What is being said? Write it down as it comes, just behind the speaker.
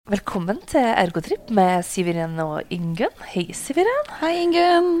Velkommen til Ergotrip med Siv-Iren og Ingunn. Hei, Siv-Iren. Hei,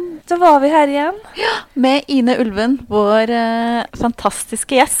 Ingunn. Så var vi her igjen. Ja, med Ine Ulven, vår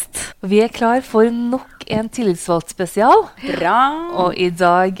fantastiske gjest. Vi er klar for nok en tillitsvalgt spesial. Bra. Og i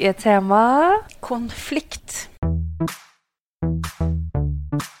dag er tema konflikt.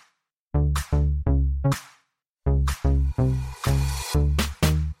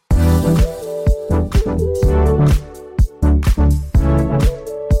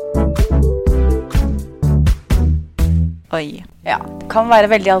 Oi. Ja, det kan være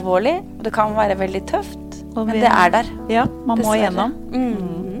veldig alvorlig, og det kan være veldig tøft, men det er der. Ja, man må igjennom.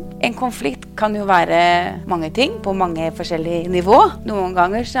 En konflikt kan jo være mange ting på mange forskjellige nivå. Noen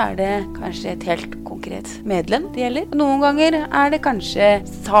ganger så er det kanskje et helt konkret medlem det gjelder. Og noen ganger er det kanskje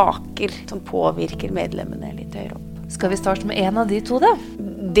saker som påvirker medlemmene litt høyere opp. Skal vi starte med en av de to, da?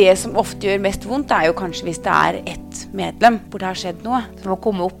 Det som ofte gjør mest vondt er jo kanskje hvis det er ett medlem hvor det har skjedd noe. Som å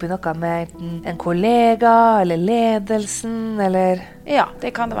komme opp i noe med en kollega, eller ledelsen, eller... Ja,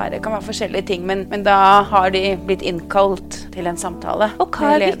 det kan være. Det kan være forskjellige ting, men da har de blitt innkalt til en samtale. Og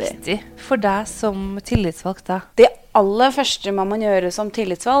hva er viktig for deg som tillitsvalgt da? Det aller første man må gjøre som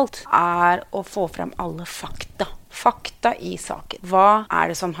tillitsvalgt er å få frem alle fakta. Fakta i saken. Hva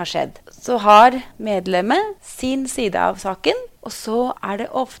er det som har skjedd? Så har medlemmet sin side av saken, og så er det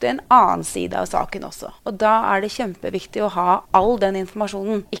ofte en annen side av saken også. Og da er det kjempeviktig å ha all den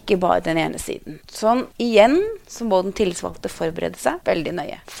informasjonen, ikke bare den ene siden. Sånn igjen så må den tillitsvalgte forberede seg veldig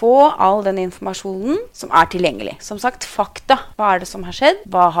nøye. Få all den informasjonen som er tilgjengelig. Som sagt, fakta. Hva er det som har skjedd?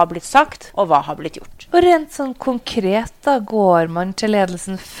 Hva har blitt sagt? Og hva har blitt gjort? Og rent sånn konkret da, går man til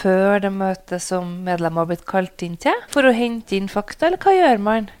ledelsen før det møtet som medlem har blitt kalt inn til? For å hente inn fakta, eller hva gjør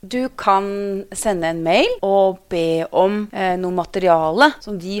man? Du kan sende en mail og be om noe materiale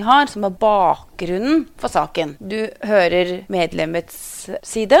som de har, som er bakgrunnen for saken. Du hører medlemmets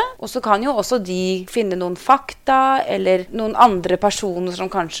side, og så kan jo også de finne noen fakta, eller noen andre personer som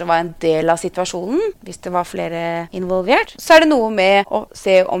kanskje var en del av situasjonen, hvis det var flere involvert. Så er det noe med å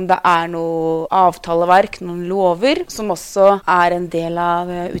se om det er noe avtaleverk, noen lover, som også er en del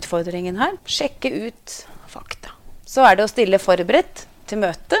av utfordringen her. Sjekke ut fakta. Så er det å stille forberedt til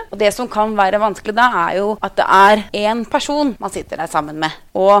møte. Og det som kan være vanskelig da, er jo at det er en person man sitter der sammen med.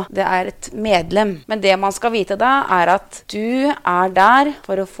 Og det er et medlem. Men det man skal vite da, er at du er der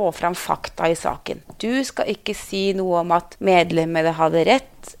for å få fram fakta i saken. Du skal ikke si noe om at medlemmet hadde rett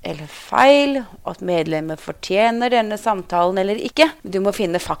eller feil, at medlemmet fortjener denne samtalen eller ikke. Du må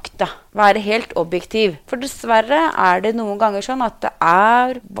finne fakta. Være helt objektiv. For dessverre er det noen ganger sånn at det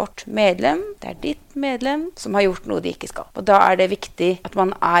er vårt medlem, det er ditt medlem, som har gjort noe de ikke skal. Og da er det viktig at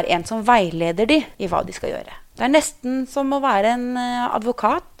man er en som veileder de i hva de skal gjøre. Det er nesten som å være en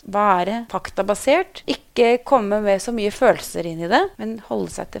advokat. Være faktabasert. Ikke komme med så mye følelser inn i det, men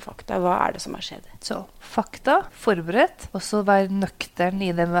holde seg til fakta. Hva er det som har skjedd? Så fakta, forberedt, og så være nøktern i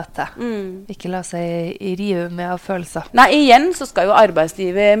det møtet. Ikke la seg rive med av følelser. Nei, igjen så skal jo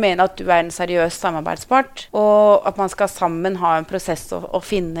arbeidsgiver mene at du er en seriøs samarbeidspart, og at man skal sammen ha en prosess og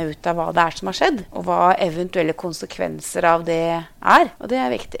finne ut av hva det er som har skjedd, og hva eventuelle konsekvenser av det er. Og det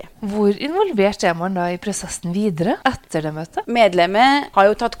er viktig. Hvor involvert er man da i prosessen videre etter det møtet? Medlemmet har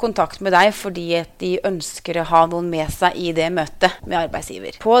jo tatt kontakt med deg fordi at de ønsker å ha noen med seg i det møtet med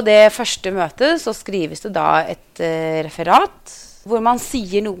arbeidsgiver. På det første møtet så skrives det da et referat hvor man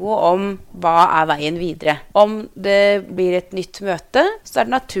sier noe om hva er veien videre. Om det blir et nytt møte, så er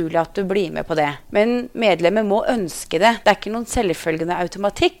det naturlig at du blir med på det. Men medlemmet må ønske det. Det er ikke noen selvfølgende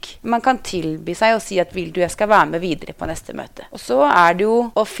automatikk. Man kan tilby seg og si at vil du, jeg skal være med videre på neste møte. Og så er det jo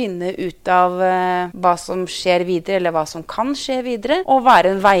å finne ut av hva som skjer videre, eller hva som kan skje videre, og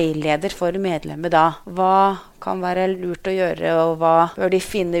være en veileder for medlemmet da. Hva kan være lurt å gjøre, og hva bør de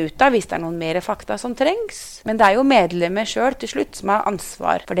finne ut av hvis det er noen mer fakta som trengs. Men det er jo medlemmet selv til slutt som har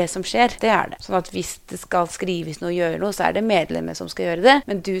ansvar for det som skjer. Det er det. Sånn at hvis det skal skrives noe og gjøre noe, så er det medlemmet som skal gjøre det.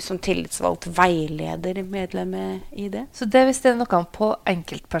 Men du som tillitsvalgt veileder medlemmet i det. Så det hvis det er noe på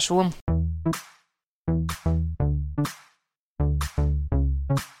enkeltperson.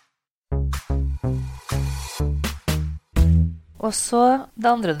 Og så det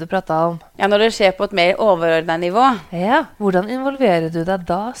andre du pratet om. Ja, når det skjer på et mer overordnet nivå. Ja, hvordan involverer du deg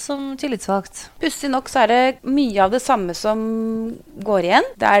da som tillitsvalgt? Pussig nok så er det mye av det samme som går igjen.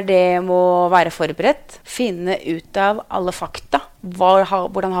 Det er det med å være forberedt. Finne ut av alle fakta.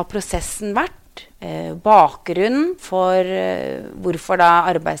 Hvordan har prosessen vært? bakgrunnen for hvorfor da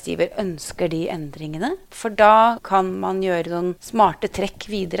arbeidsgiver ønsker de endringene. For da kan man gjøre noen smarte trekk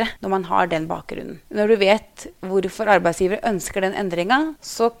videre når man har den bakgrunnen. Når du vet hvorfor arbeidsgiver ønsker den endringen,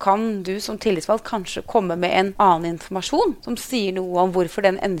 så kan du som tillitsvalgt kanskje komme med en annen informasjon som sier noe om hvorfor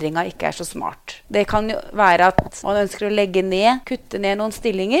den endringen ikke er så smart. Det kan jo være at man ønsker å legge ned, kutte ned noen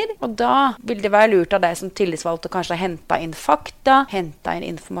stillinger, og da vil det være lurt av deg som tillitsvalgt å kanskje hente inn fakta, hente inn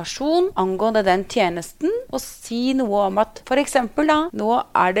informasjon angående den tjenesten, og si noe om at for eksempel da, nå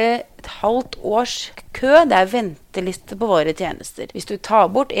er det et halvt års kø, det er venteliste på våre tjenester. Hvis du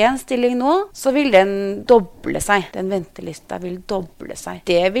tar bort en stilling nå, så vil den doble seg. Den ventelista vil doble seg.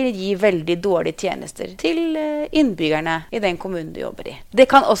 Det vil gi veldig dårlige tjenester til innbyggerne i den kommunen du jobber i. Det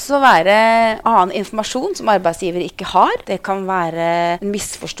kan også være annen informasjon som arbeidsgiver ikke har. Det kan være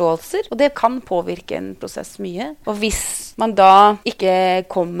misforståelser, og det kan påvirke en prosess mye. Og hvis man da ikke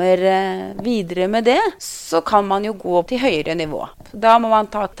kommer videre med det, så kan man jo gå til høyere nivå. Da må man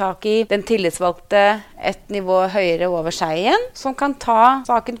ta tak i den tillitsvalgte et nivå høyere over seg igjen, som kan ta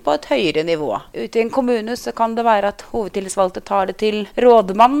saken på et høyere nivå. Ute i en kommune så kan det være at hovedtillitsvalgte tar det til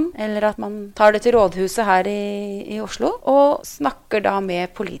rådmannen, eller at man tar det til rådhuset her i Oslo, og snakker da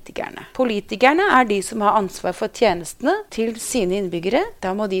med politikerne. Politikerne er de som har ansvar for tjenestene til sine innbyggere.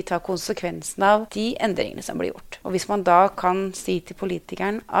 Da må de ta konsekvensen av de endringene som blir gjort. Og hvis man da kan si til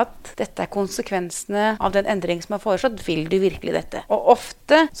politikeren at dette er konsekvensene av den endring som er foreslått, vil du virkelig dette? Og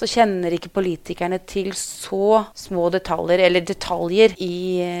ofte så kjenner ikke politikerne til så små detaljer eller detaljer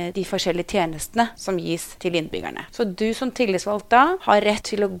i de forskjellige tjenestene som gis til innbyggerne. Så du som tillitsvalgt da har rett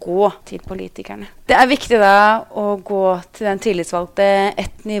til å gå til politikerne. Det er viktig da å gå til den tillitsvalgte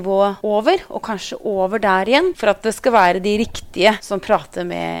et nivå over, og kanskje over der igjen, for at det skal være de riktige som prater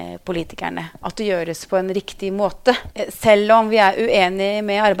med politikerne. At det gjøres på en riktig måte. Selv om vi er uenige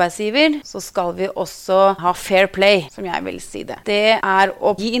med arbeidsgiver, så skal vi også ha fair play, som jeg vil si det. Det er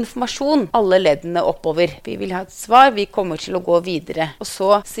å gi informasjon alle leddene oppover. Vi vil ha et svar, vi kommer til å gå videre. Og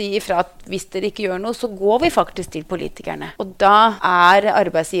så si ifra at hvis dere ikke gjør noe, så går vi faktisk til politikerne. Og da er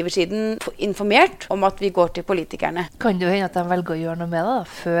arbeidsgiversiden informert om at vi går til politikerne. Kan det jo hende at de velger å gjøre noe med det da,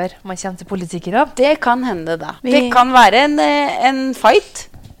 før man kommer til politikere? Det kan hende da. Det kan være en fight.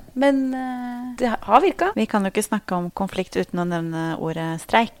 Men det har virka. Vi kan jo ikke snakke om konflikt uten å nevne ordet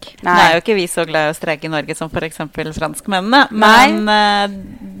streik. Nei. Nå er jo ikke vi så glad i å streike i Norge som for eksempel franskmennene. Men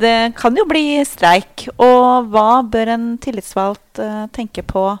det kan jo bli streik. Og hva bør en tillitsvalgt tenke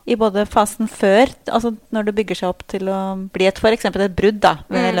på i både fasen før, altså når det bygger seg opp til å bli for eksempel et brudd da,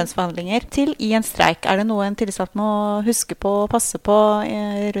 ved lønnsforhandlinger, til i en streik? Er det noe en tillitsvalgt må huske på og passe på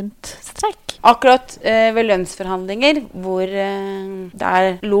rundt streik? Akkurat ved lønnsforhandlinger hvor det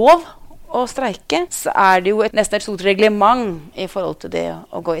er lov å streike, så er det jo nesten et stort reglement i forhold til det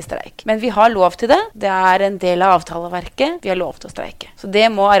å gå i streik. Men vi har lov til det. Det er en del av avtaleverket. Vi har lov til å streike. Så det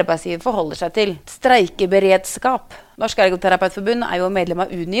må arbeidsgiver forholde seg til. Streikeberedskap. Norsk Ergoterapeutforbund er jo medlem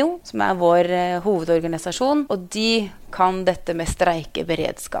av Unio, som er vår hovedorganisasjon, og de kan dette med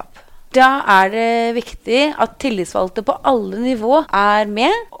streikeberedskap. Da er det viktig at tillitsvalgte på alle nivå er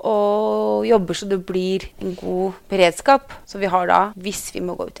med og jobber så det blir en god beredskap, som vi har da hvis vi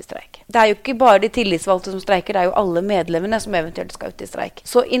må gå ut i streik. Det er jo ikke bare de tillitsvalgte som streiker, det er jo alle medlemmene som eventuelt skal ut i streik.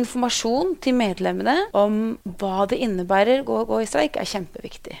 Så informasjon til medlemmene om hva det innebærer å gå i streik er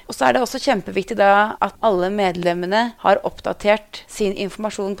kjempeviktig. Og så er det også kjempeviktig da at alle medlemmene har oppdatert sin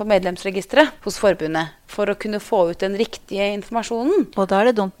informasjon på medlemsregisteret hos forbundet, for å kunne få ut den riktige informasjonen. Og da er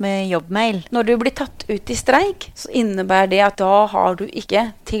det dumt med jobbmail. Når du blir tatt ut i streik, så innebærer det at da har du ikke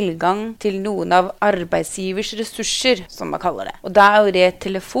tilgang til noen av arbeidsgivers ressurser, som man kaller det. Og da er jo det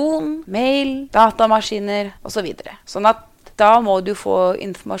telefon, mail, datamaskiner og så videre. Sånn at da må du få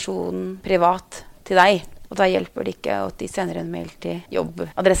informasjonen privat til deg. Og da hjelper det ikke at de sender en mail til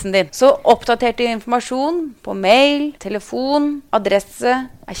jobbadressen din. Så oppdatert informasjon på mail, telefon, adresse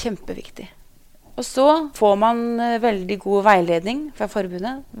er kjempeviktig. Og så får man veldig god veiledning fra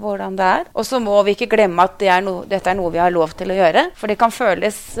forbundet, hvordan det er. Og så må vi ikke glemme at dette er noe vi har lov til å gjøre. For det kan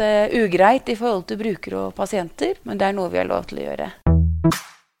føles ugreit i forhold til brukere og pasienter, men det er noe vi har lov til å gjøre.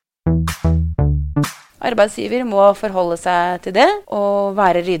 Arbeidsgiver må forholde seg til det og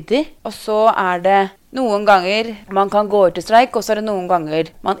være ryddig. Og så er det noen ganger man kan gå ut i streik, og så er det noen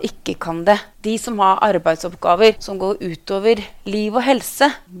ganger man ikke kan det. De som har arbeidsoppgaver som går utover liv og helse,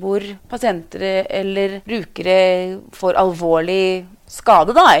 hvor pasienter eller brukere får alvorlig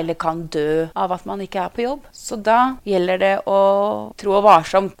skade da, eller kan dø av at man ikke er på jobb. Så da gjelder det å trå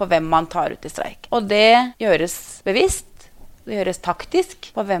varsomt på hvem man tar ut i streik. Og det gjøres bevisst Det gjøres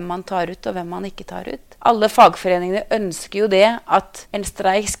taktisk på hvem man tar ut og hvem man ikke tar ut. Alle fagforeningene ønsker jo det at en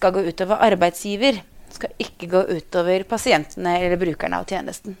streik skal gå utover arbeidsgiver. Skal ikke gå utover pasientene eller brukerne av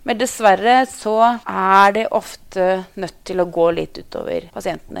tjenesten. Men dessverre så er det ofte nødt til å gå litt utover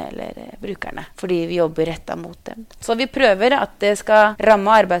pasientene eller brukerne, fordi vi jobber rettet mot dem. Så vi prøver at det skal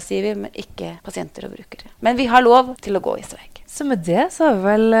ramme arbeidsgiver, men ikke pasienter og brukere. Men vi har lov til å gå i streik. Så med det så har vi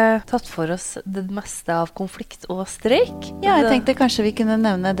vel tatt for oss det meste av konflikt og streik. Ja, jeg tenkte kanskje vi kunne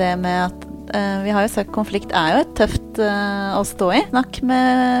nevne det med at vi har jo sagt konflikt er jo et tøft å stå i. Snakk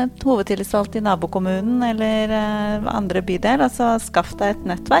med hovedtillitsvalgt i nabokommunen eller andre bydel, altså skaff deg et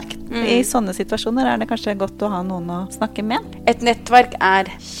nettverk. I sånne situasjoner er det kanskje godt å ha noen å snakke med. Et nettverk er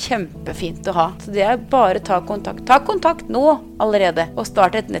kjempefint å ha, så det er bare ta kontakt. Ta kontakt nå allerede, og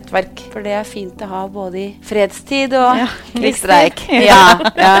start et nettverk, for det er fint å ha både i fredstid og krigsstreik. Ja.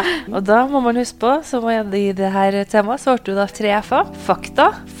 Og da må man huske på, så må jeg i det her temaet, så ble det da 3 F-er.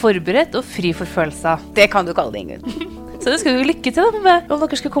 Fakta, forberedt og fri for følelser. Det kan du kalle det, Ingunn. Så det skal vi lykke til med om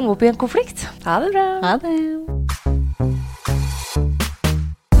dere skal komme opp i en konflikt. Ha det bra. Ha det.